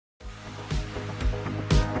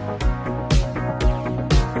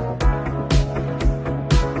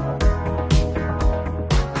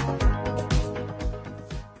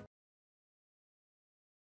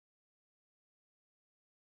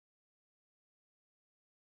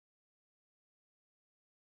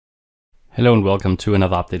Hello and welcome to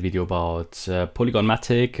another update video about Polygon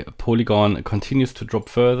MATIC. Polygon continues to drop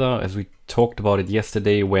further, as we talked about it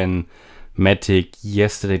yesterday when MATIC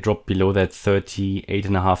yesterday dropped below that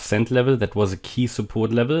 38.5 cent level. That was a key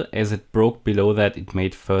support level. As it broke below that, it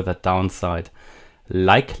made further downside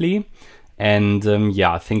likely. And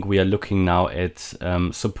yeah, I think we are looking now at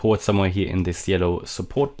support somewhere here in this yellow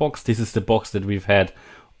support box. This is the box that we've had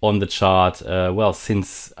on the chart, well,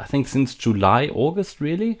 since July, August,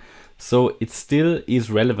 really. So it still is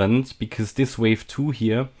relevant because this wave 2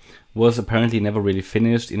 here was apparently never really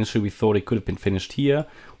finished. Initially, we thought it could have been finished here.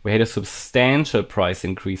 We had a substantial price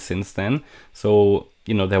increase since then. So,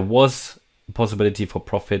 you know, there was a possibility for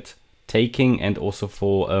profit taking and also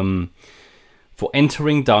for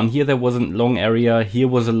entering. Down here, there was a long area. Here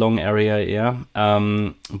was a long area, yeah.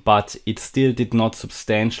 But it still did not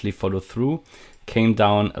substantially follow through. Came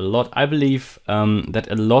down a lot. I believe that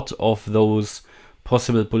a lot of those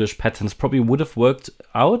possible bullish patterns probably would have worked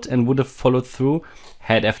out and would have followed through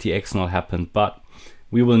had FTX not happened, but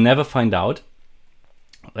we will never find out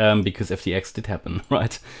because FTX did happen,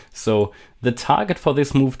 right? So the target for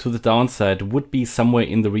this move to the downside would be somewhere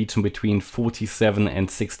in the region between 47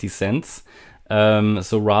 and 60 cents.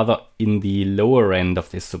 So rather in the lower end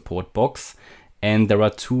of this support box. And there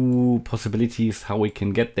are two possibilities how we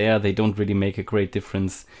can get there. They don't really make a great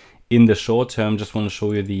difference in the short term. Just want to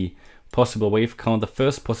show you the possible wave count. The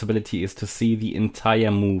first possibility is to see the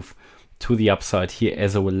entire move to the upside here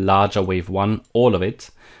as a larger wave 1, all of it.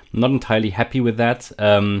 I'm not entirely happy with that.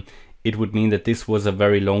 It would mean that this was a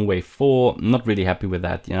very long wave 4. Not really happy with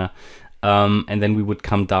that, yeah. And then we would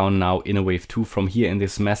come down now in a wave 2 from here in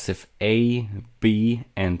this massive A, B,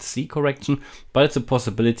 and C correction. But it's a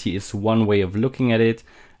possibility, it's one way of looking at it.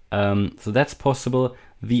 So that's possible.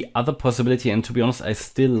 The other possibility, and to be honest, I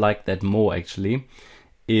still like that more actually,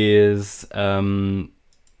 is, and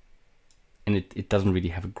it doesn't really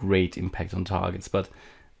have a great impact on targets, but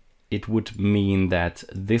it would mean that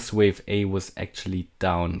this wave A was actually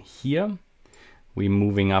down here. We're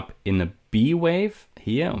moving up in a B wave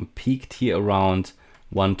here and peaked here around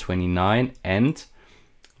 129, and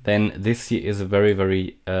then this here is a very,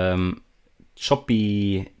 very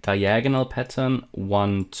choppy diagonal pattern,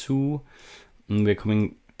 1, 2, and we're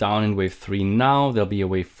coming down in wave 3 now. There'll be a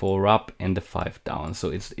wave 4 up and a 5 down, so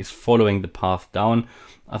it's following the path down.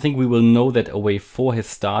 I think we will know that a wave 4 has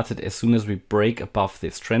started as soon as we break above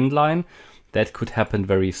this trend line. That could happen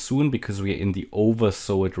very soon because we are in the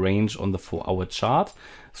oversold range on the 4-hour chart.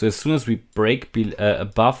 So as soon as we break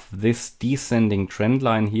above this descending trend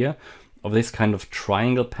line here of this kind of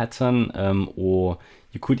triangle pattern, or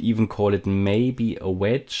you could even call it maybe a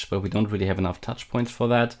wedge, but we don't really have enough touch points for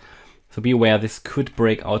that. So be aware, this could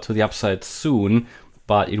break out to the upside soon,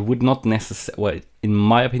 but it would not necessarily, well, in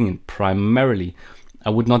my opinion, primarily, I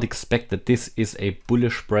would not expect that this is a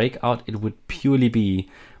bullish breakout. It would purely be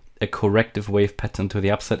a corrective wave pattern to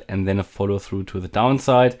the upside and then a follow through to the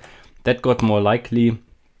downside. That got more likely.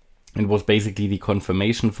 It was basically the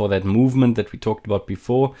confirmation for that movement that we talked about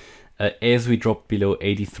before. As we dropped below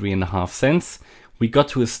 83.5 cents, we got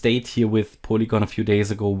to a state here with Polygon a few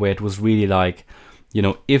days ago where it was really like, you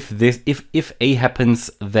know, if A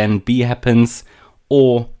happens, then B happens,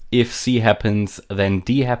 or if C happens, then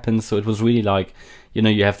D happens. So it was really like, you know,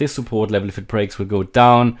 you have this support level. If it breaks, we'll go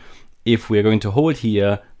down. If we're going to hold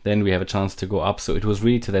here, then we have a chance to go up. So it was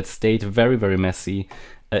really to that state, very, very messy,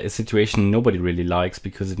 a situation nobody really likes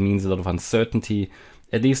because it means a lot of uncertainty.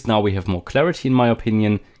 At least now we have more clarity, in my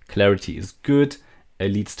opinion. Clarity is good,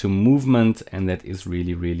 it leads to movement, and that is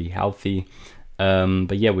really, really healthy.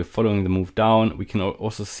 But yeah, we're following the move down. We can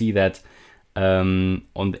also see that on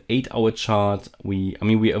the 8-hour chart,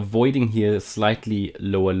 we're avoiding here slightly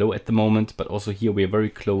lower low at the moment, but also here we're very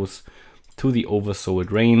close to the oversold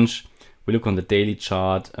range. We look on the daily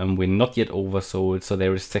chart, we're not yet oversold, so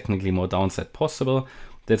there is technically more downside possible.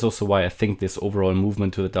 That's also why I think this overall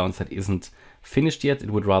movement to the downside isn't finished yet.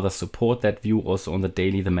 It would rather support that view. Also on the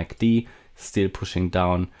daily, the MACD still pushing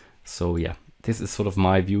down. So yeah, this is sort of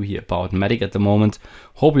my view here about MATIC at the moment.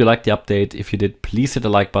 Hope you liked the update. If you did, please hit the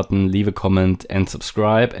like button, leave a comment and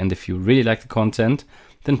subscribe. And if you really like the content,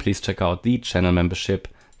 then please check out the channel membership.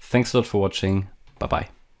 Thanks a lot for watching. Bye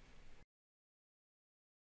bye.